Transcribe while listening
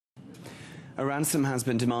A ransom has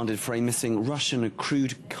been demanded for a missing Russian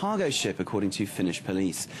crude cargo ship, according to Finnish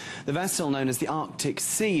police. The vessel, known as the Arctic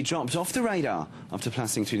Sea, dropped off the radar after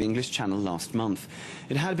passing through the English Channel last month.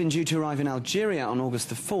 It had been due to arrive in Algeria on August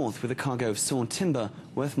the 4th with a cargo of sawn timber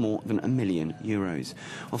worth more than €1 million.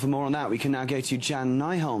 Well, for more on that, we can now go to Jan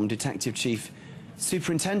Nyholm, Detective Chief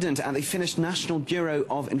Superintendent at the Finnish National Bureau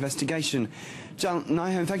of Investigation. Jan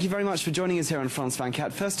Nyholm, thank you very much for joining us here on France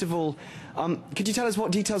 24. First of all, could you tell us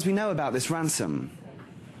what details we know about this ransom?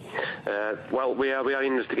 Well, we are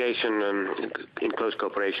in investigation in close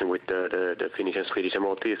cooperation with the Finnish and Swedish and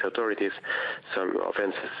Maltese authorities, some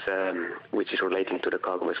offences which is relating to the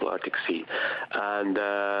cargo vessel Arctic Sea. And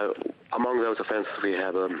among those offences we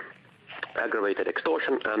have aggravated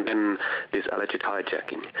extortion and then this alleged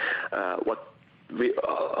hijacking. What we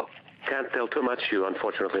can't tell too much to you,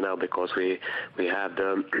 unfortunately, now, because we have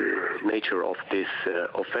the nature of this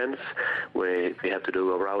offense, where we have to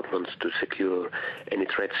do arroutements to secure any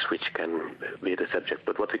threats which can be the subject.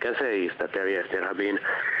 But what we can say is that there have been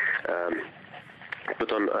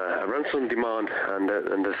put on a ransom demand, and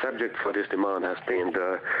the subject for this demand has been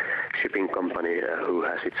the shipping company who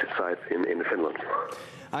has its site in Finland.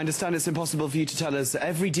 I understand it's impossible for you to tell us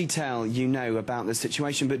every detail you know about the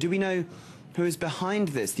situation, but do we know who is behind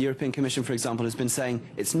this? The European Commission, for example, has been saying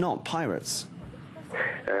it's not pirates.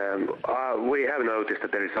 We have noticed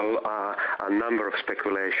that there is a number of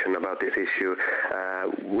speculation about this issue.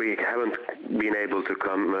 We haven't been able to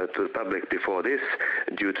come to the public before this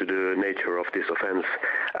due to the nature of this offence,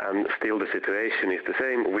 and still the situation is the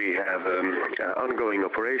same. We have ongoing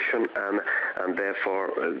operation, and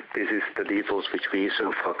therefore this is the details which we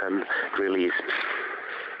so far can release.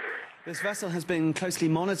 This vessel has been closely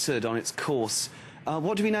monitored on its course.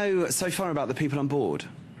 What do we know so far about the people on board?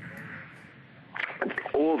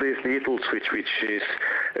 All these details which is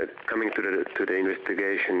coming to the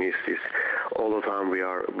investigation is all the time we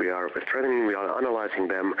are threatening, we are analyzing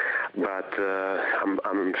them, but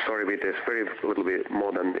I'm sorry, there's very little bit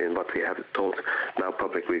more than in what we have told now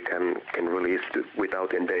public we can release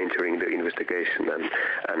without endangering the investigation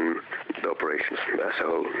and the operations as a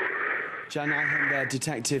whole. Jan Nyholm,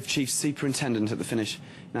 Detective Chief Superintendent at the Finnish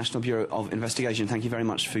National Bureau of Investigation. Thank you very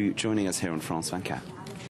much for joining us here on France 24.